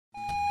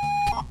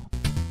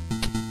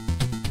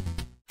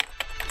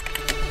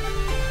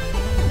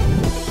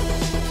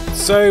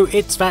So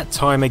it's that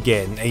time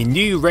again, a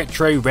new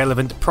retro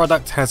relevant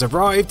product has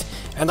arrived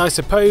and I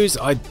suppose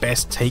I'd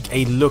best take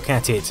a look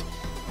at it.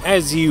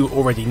 As you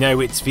already know,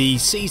 it's the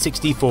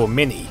C64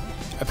 Mini.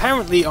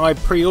 Apparently I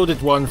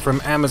pre-ordered one from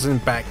Amazon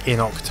back in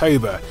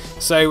October,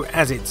 so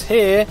as it's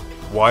here,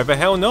 why the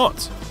hell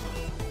not?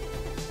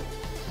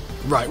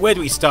 Right, where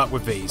do we start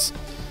with these?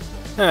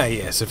 Ah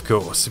yes, of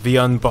course, the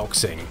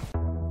unboxing.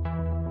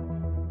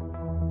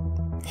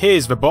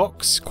 Here's the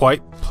box,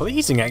 quite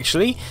pleasing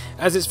actually,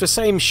 as it's the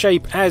same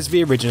shape as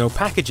the original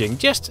packaging,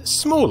 just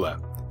smaller.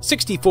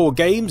 64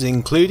 games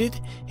included,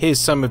 here's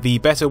some of the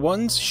better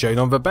ones shown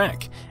on the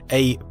back.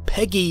 A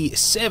PEGI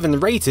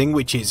 7 rating,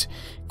 which is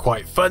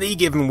quite funny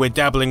given we're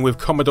dabbling with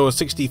Commodore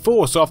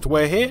 64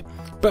 software here,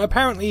 but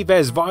apparently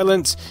there's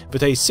violence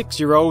that a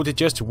 6-year-old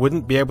just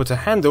wouldn't be able to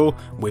handle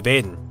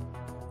within.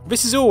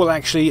 This is all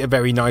actually a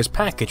very nice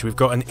package. We've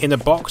got an inner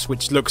box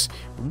which looks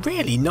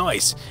really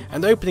nice,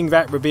 and opening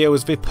that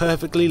reveals the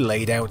perfectly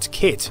laid out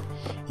kit.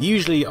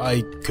 Usually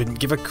I couldn't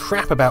give a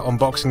crap about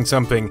unboxing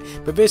something,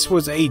 but this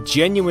was a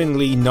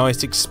genuinely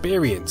nice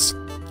experience.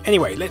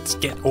 Anyway, let's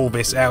get all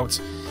this out.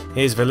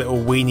 Here's the little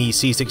weenie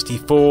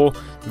C64,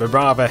 the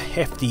rather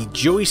hefty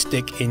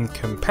joystick in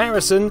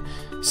comparison,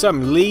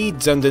 some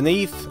leads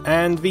underneath,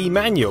 and the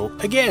manual,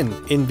 again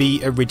in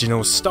the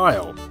original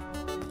style.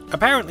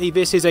 Apparently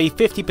this is a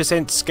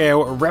 50%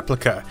 scale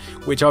replica,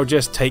 which I'll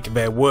just take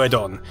their word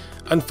on.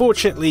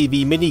 Unfortunately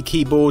the mini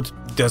keyboard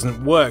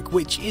doesn't work,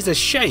 which is a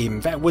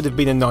shame. That would have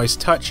been a nice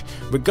touch,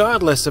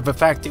 regardless of the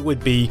fact it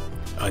would be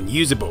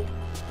unusable.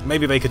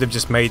 Maybe they could have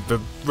just made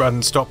the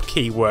run stop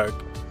key work.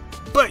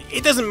 But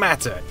it doesn't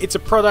matter, it's a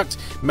product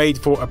made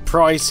for a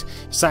price,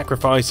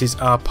 sacrifices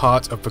are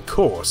part of the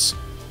course.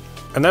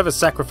 Another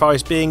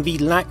sacrifice being the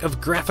lack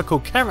of graphical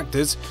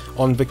characters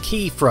on the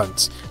key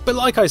fronts, but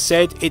like I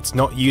said, it's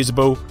not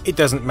usable, it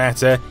doesn't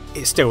matter,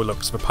 it still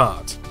looks the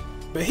part.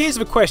 But here's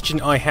the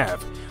question I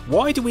have,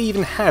 why do we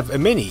even have a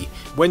Mini?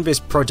 When this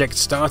project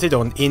started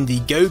on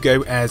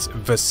Indiegogo as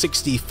the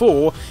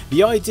 64,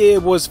 the idea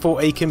was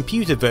for a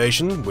computer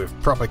version with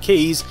proper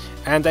keys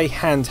and a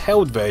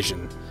handheld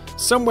version.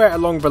 Somewhere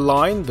along the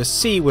line, the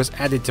C was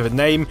added to the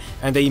name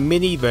and a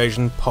Mini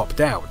version popped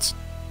out.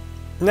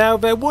 Now,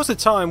 there was a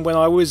time when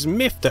I was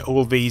miffed at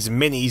all these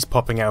minis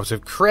popping out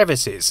of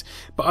crevices,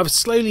 but I've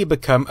slowly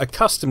become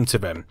accustomed to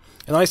them,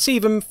 and I see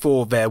them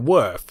for their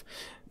worth.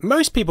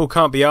 Most people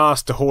can't be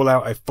asked to haul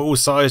out a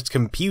full-sized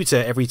computer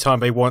every time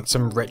they want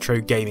some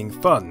retro gaming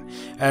fun,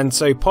 and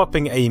so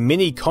popping a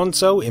mini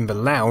console in the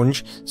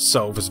lounge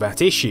solves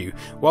that issue,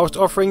 whilst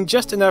offering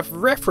just enough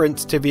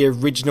reference to the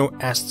original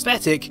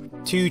aesthetic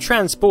to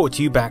transport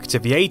you back to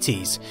the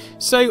 80s.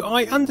 So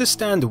I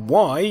understand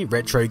why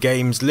Retro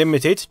Games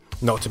Ltd,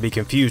 not to be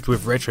confused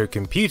with Retro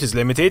Computers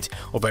Ltd,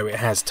 although it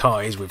has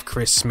ties with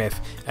Chris Smith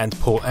and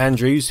Paul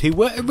Andrews, who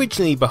were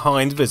originally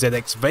behind the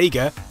ZX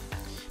Vega,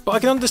 but I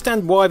can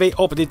understand why they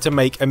opted to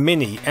make a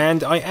Mini,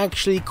 and I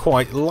actually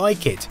quite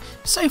like it.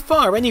 So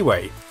far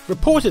anyway.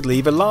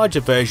 Reportedly the larger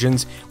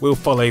versions will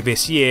follow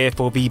this year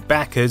for the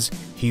backers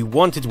who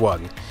wanted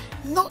one.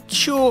 Not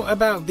sure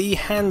about the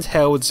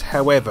handhelds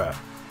however.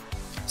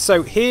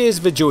 So here's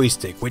the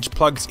joystick, which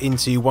plugs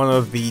into one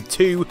of the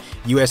 2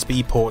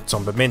 USB ports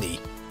on the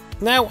Mini.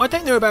 Now, I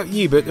don't know about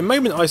you, but the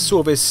moment I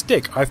saw this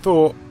stick, I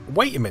thought,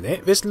 wait a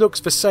minute, this looks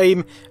the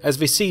same as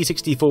the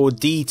C64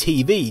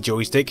 DTV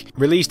joystick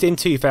released in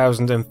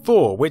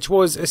 2004, which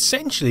was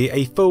essentially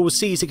a full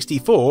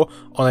C64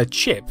 on a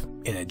chip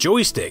in a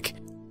joystick.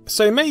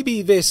 So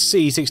maybe this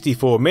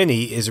C64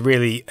 Mini is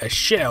really a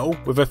shell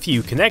with a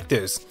few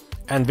connectors,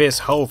 and this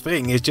whole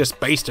thing is just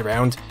based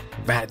around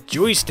that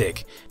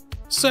joystick.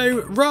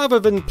 So rather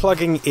than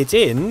plugging it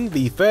in,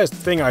 the first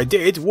thing I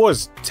did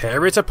was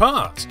tear it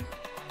apart.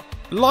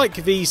 Like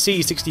the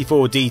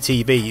C64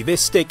 DTV,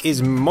 this stick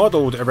is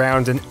modelled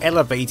around an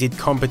elevated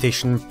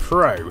Competition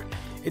Pro.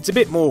 It's a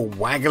bit more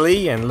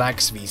waggly and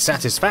lacks the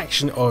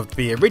satisfaction of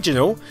the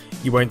original.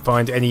 You won't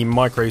find any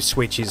micro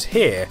switches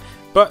here,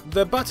 but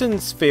the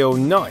buttons feel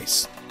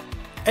nice.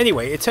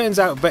 Anyway, it turns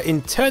out that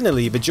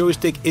internally the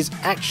joystick is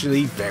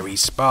actually very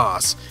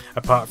sparse,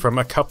 apart from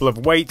a couple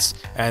of weights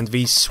and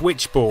the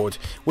switchboard,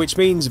 which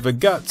means the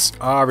guts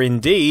are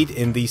indeed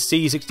in the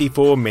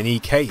C64 Mini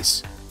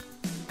case.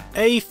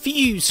 A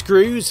few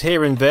screws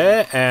here and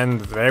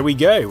there we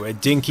go, a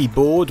dinky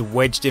board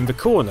wedged in the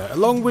corner,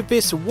 along with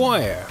this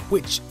wire,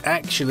 which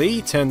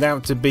actually turned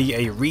out to be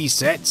a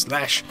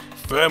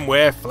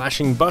reset/firmware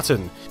flashing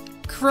button,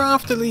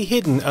 craftily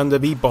hidden under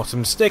the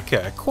bottom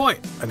sticker.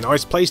 Quite a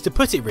nice place to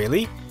put it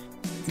really.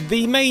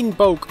 The main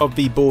bulk of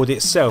the board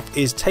itself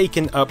is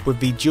taken up with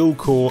the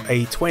dual-core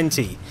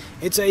A20.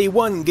 It's a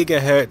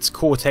 1GHz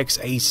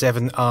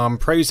Cortex-A7 ARM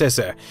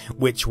processor,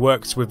 which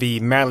works with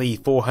the Mali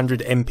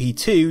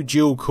 400MP2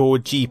 dual-core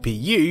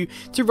GPU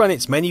to run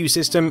its menu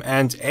system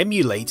and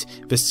emulate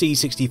the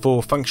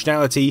C64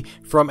 functionality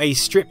from a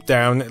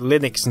stripped-down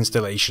Linux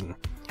installation.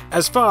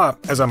 As far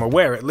as I'm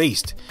aware at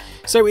least.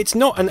 So it's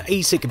not an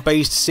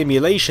ASIC-based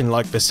simulation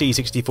like the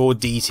C64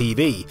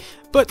 DTV,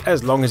 but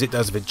as long as it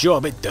does the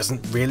job it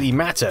doesn't really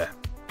matter.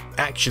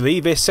 Actually,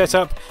 this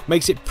setup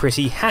makes it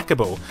pretty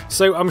hackable,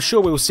 so I'm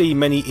sure we'll see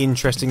many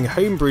interesting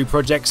homebrew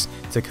projects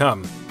to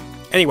come.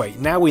 Anyway,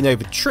 now we know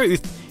the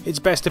truth, it's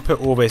best to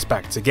put all this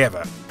back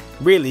together.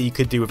 Really, you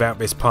could do without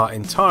this part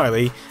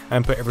entirely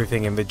and put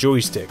everything in the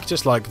joystick,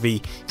 just like the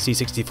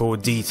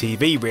C64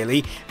 DTV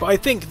really, but I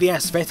think the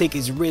aesthetic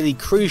is really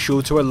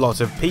crucial to a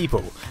lot of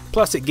people.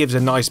 Plus it gives a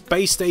nice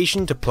base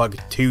station to plug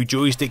 2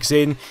 joysticks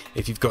in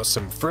if you've got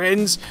some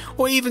friends,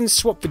 or even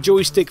swap the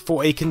joystick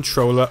for a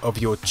controller of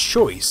your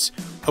choice,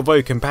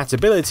 although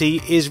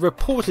compatibility is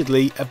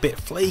reportedly a bit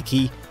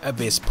flaky at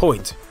this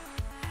point.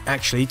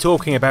 Actually,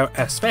 talking about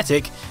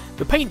aesthetic,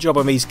 the paint job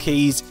on these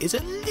keys is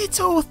a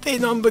little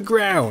thin on the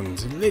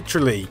ground,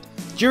 literally.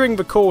 During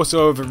the course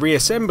of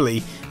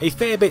reassembly, a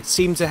fair bit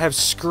seemed to have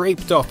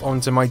scraped off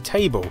onto my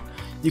table.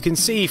 You can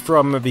see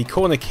from the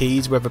corner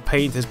keys where the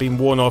paint has been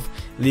worn off,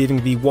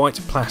 leaving the white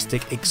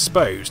plastic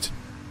exposed.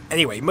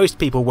 Anyway, most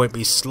people won't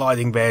be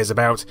sliding theirs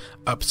about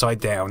upside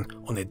down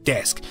on a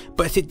desk,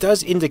 but it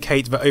does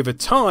indicate that over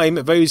time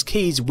those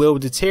keys will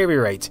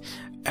deteriorate,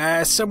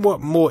 a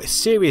somewhat more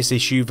serious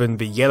issue than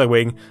the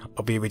yellowing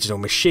of the original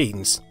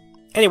machines.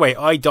 Anyway,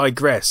 I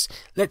digress.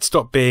 Let's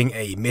stop being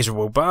a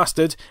miserable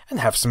bastard and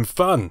have some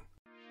fun.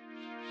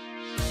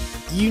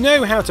 You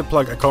know how to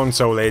plug a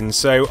console in,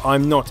 so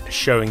I'm not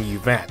showing you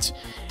that.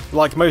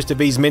 Like most of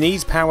these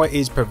minis, power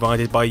is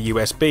provided by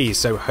USB,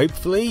 so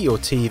hopefully your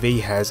TV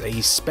has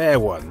a spare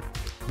one.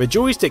 The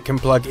joystick can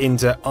plug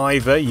into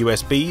either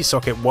USB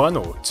socket 1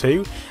 or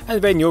 2, and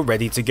then you're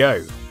ready to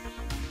go.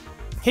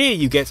 Here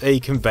you get a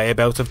conveyor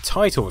belt of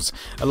titles,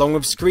 along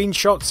with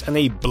screenshots and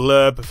a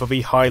blurb for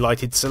the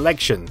highlighted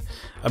selection.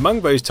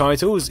 Among those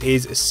titles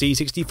is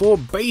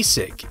C64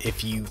 Basic.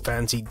 If you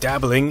fancy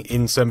dabbling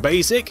in some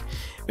BASIC,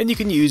 then you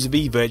can use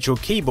the virtual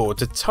keyboard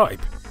to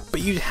type, but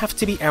you'd have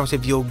to be out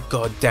of your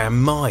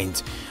goddamn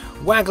mind.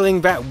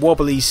 Waggling that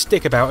wobbly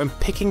stick about and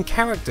picking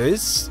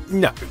characters?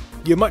 No,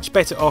 you're much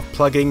better off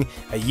plugging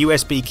a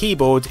USB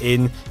keyboard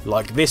in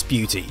like this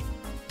beauty.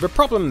 The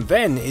problem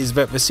then is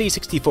that the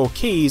C64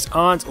 keys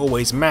aren't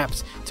always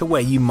mapped to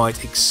where you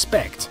might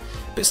expect,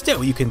 but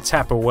still you can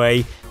tap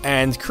away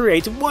and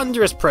create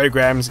wondrous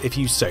programs if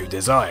you so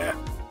desire.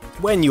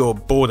 When you're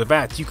bored of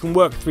that, you can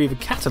work through the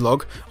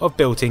catalogue of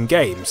built-in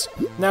games.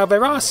 Now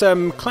there are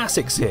some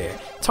classics here,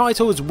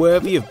 titles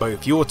worthy of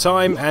both your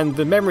time and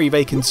the memory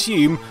they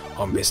consume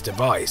on this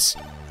device.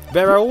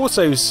 There are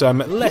also some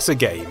lesser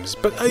games,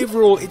 but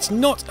overall it's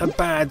not a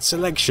bad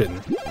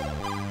selection.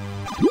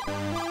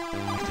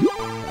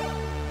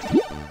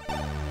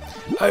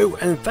 Oh,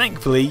 and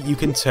thankfully you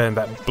can turn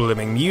that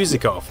blooming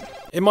music off.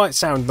 It might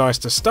sound nice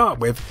to start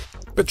with,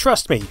 but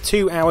trust me,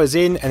 2 hours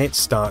in and it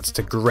starts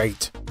to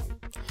grate.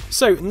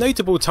 So,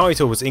 notable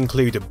titles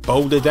include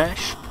Boulder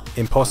Dash,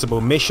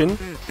 Impossible Mission,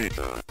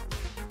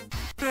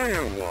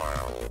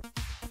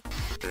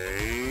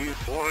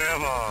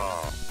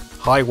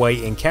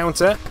 Highway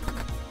Encounter,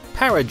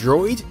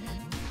 Paradroid,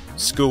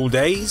 School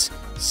Days,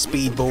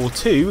 Speedball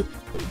 2,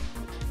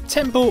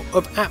 Temple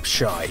of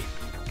Apshai,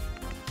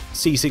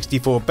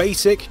 C64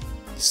 Basic,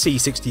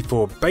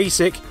 C64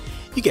 Basic,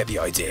 you get the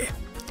idea.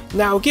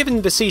 Now,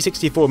 given the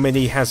C64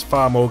 Mini has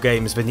far more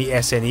games than the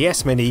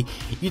SNES Mini,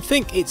 you'd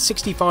think its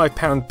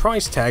 £65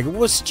 price tag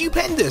was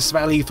stupendous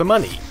value for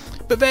money.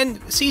 But then,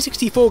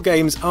 C64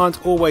 games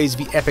aren't always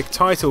the epic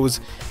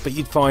titles that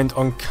you'd find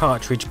on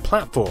cartridge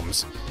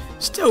platforms.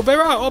 Still,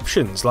 there are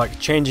options like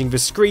changing the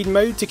screen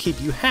mode to keep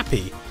you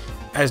happy,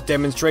 as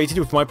demonstrated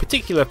with my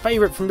particular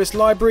favourite from this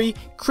library,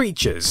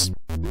 Creatures.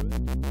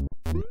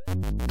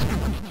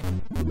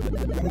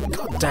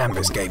 God damn,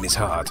 this game is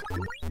hard.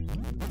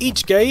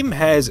 Each game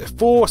has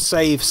 4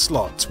 save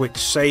slots, which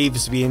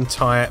saves the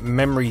entire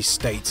memory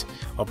state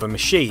of the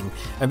machine,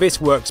 and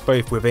this works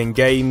both within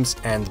games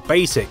and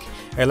BASIC,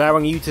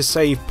 allowing you to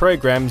save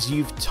programs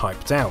you've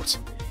typed out.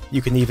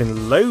 You can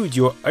even load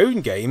your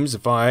own games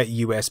via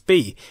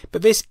USB,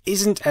 but this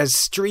isn't as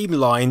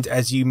streamlined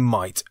as you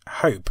might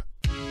hope.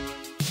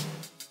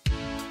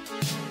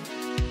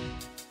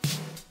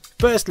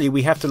 Firstly,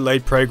 we have to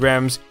load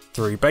programs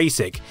through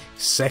BASIC.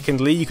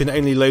 Secondly, you can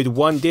only load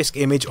one disk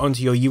image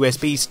onto your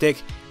USB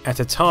stick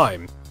at a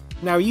time.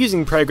 Now,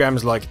 using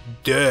programs like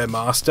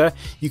Master,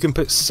 you can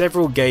put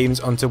several games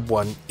onto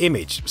one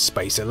image,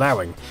 space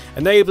allowing,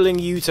 enabling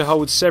you to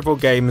hold several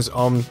games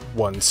on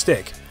one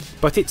stick.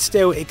 But it's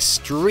still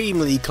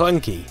extremely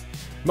clunky.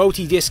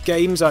 Multi-disc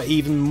games are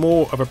even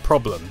more of a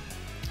problem.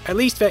 At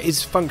least there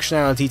is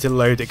functionality to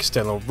load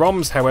external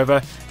ROMs,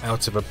 however,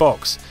 out of the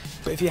box.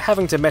 But if you're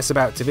having to mess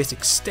about to this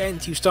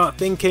extent, you start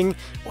thinking,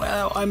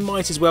 well, I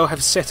might as well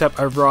have set up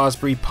a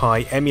Raspberry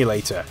Pi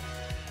emulator.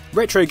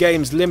 Retro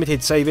Games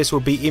Ltd say this will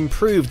be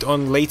improved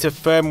on later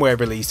firmware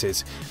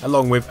releases,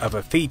 along with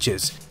other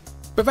features.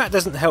 But that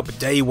doesn't help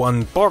Day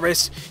One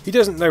Boris, who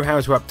doesn't know how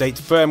to update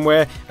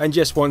firmware and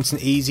just wants an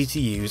easy to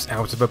use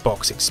out of the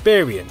box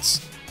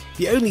experience.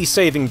 The only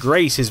saving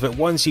grace is that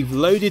once you've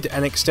loaded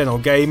an external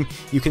game,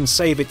 you can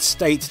save its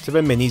state to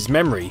the Mini's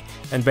memory,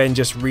 and then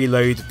just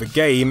reload the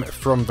game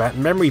from that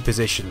memory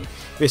position.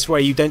 This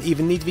way you don't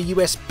even need the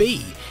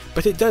USB,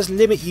 but it does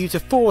limit you to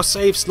 4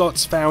 save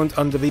slots found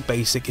under the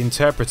basic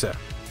interpreter.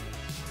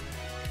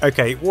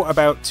 Okay, what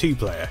about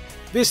 2-player?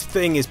 This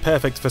thing is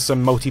perfect for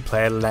some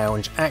multiplayer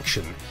lounge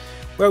action.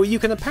 Well, you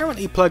can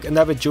apparently plug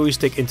another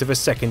joystick into the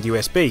second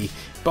USB,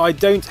 but I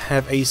don't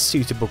have a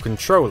suitable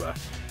controller.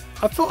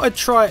 I thought I'd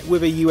try it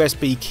with a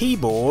USB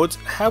keyboard,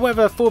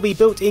 however for the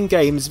built-in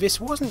games this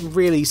wasn't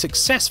really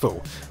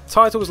successful.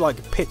 Titles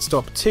like Pit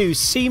Stop 2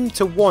 seemed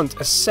to want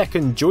a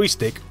second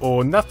joystick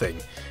or nothing,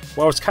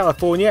 whilst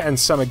California and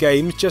Summer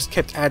Games just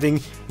kept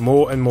adding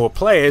more and more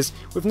players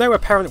with no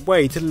apparent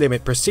way to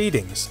limit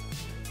proceedings.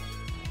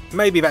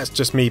 Maybe that's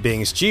just me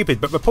being stupid,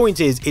 but the point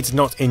is it's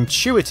not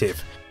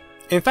intuitive.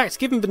 In fact,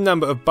 given the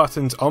number of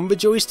buttons on the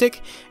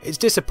joystick, it's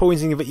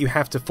disappointing that you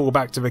have to fall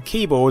back to the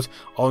keyboard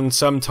on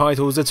some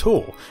titles at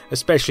all,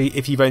 especially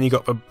if you've only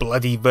got the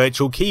bloody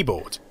virtual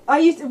keyboard.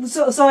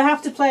 So I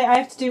have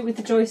to do it with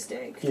the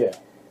joystick? Yeah.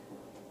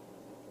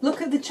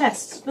 Look at the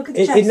chest, look at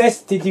the chest.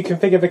 Unless, did you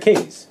configure the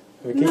keys?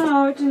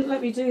 No, it didn't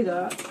let me do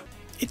that.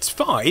 It's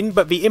fine,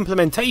 but the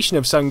implementation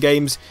of some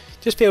games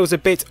just feels a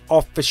bit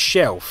off the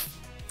shelf.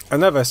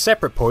 Another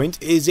separate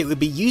point is it would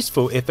be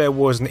useful if there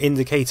was an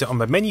indicator on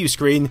the menu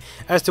screen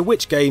as to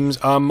which games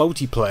are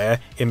multiplayer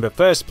in the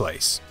first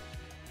place.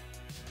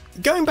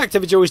 Going back to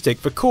the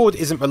joystick, the cord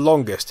isn't the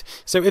longest,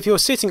 so if you're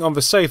sitting on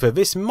the sofa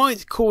this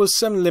might cause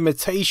some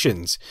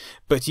limitations,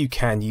 but you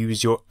can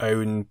use your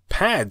own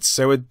pads,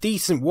 so a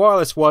decent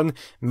wireless one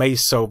may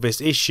solve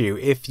this issue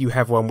if you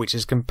have one which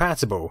is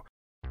compatible.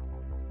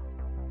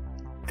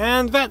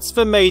 And that's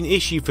the main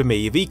issue for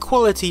me, the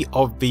quality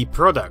of the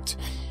product.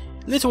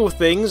 Little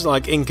things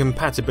like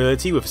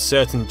incompatibility with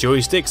certain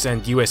joysticks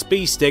and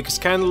USB sticks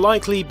can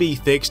likely be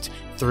fixed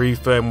through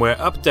firmware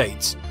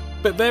updates,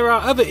 but there are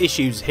other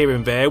issues here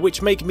and there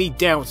which make me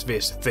doubt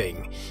this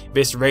thing.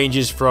 This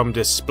ranges from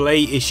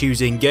display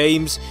issues in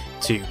games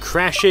to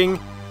crashing,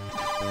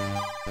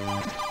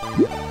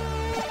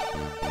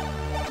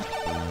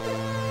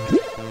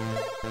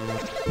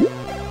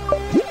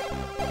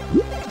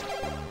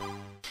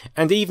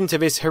 and even to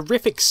this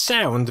horrific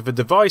sound the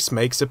device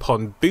makes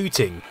upon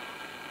booting.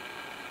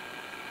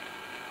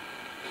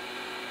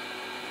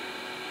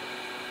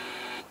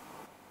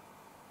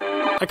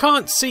 I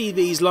can't see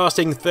these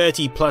lasting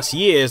 30 plus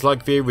years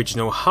like the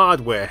original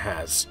hardware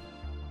has.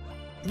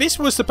 This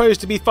was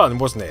supposed to be fun,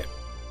 wasn't it?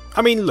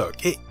 I mean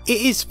look, it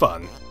is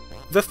fun.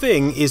 The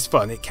thing is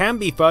fun, it can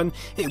be fun,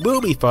 it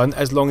will be fun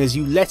as long as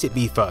you let it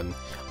be fun.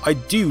 I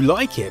do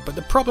like it, but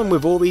the problem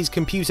with all these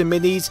computer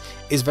minis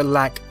is the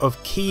lack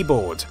of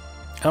keyboard.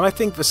 And I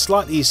think the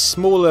slightly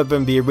smaller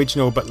than the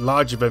original but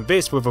larger than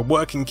this with a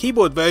working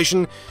keyboard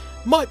version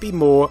might be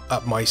more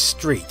up my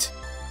street.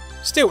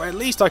 Still, at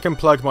least I can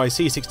plug my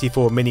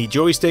C64 Mini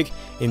joystick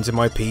into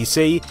my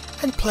PC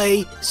and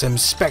play some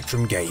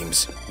Spectrum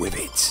games with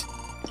it.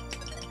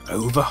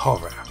 Over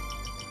horror.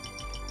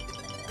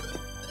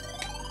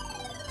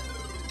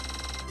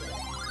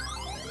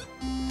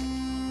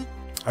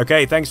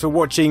 Okay, thanks for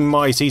watching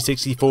my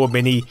C64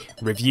 Mini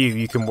review.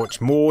 You can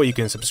watch more, you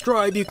can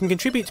subscribe, you can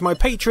contribute to my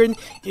Patreon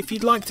if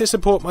you'd like to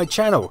support my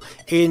channel.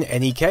 In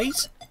any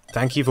case,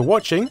 thank you for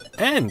watching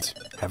and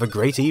have a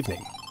great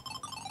evening.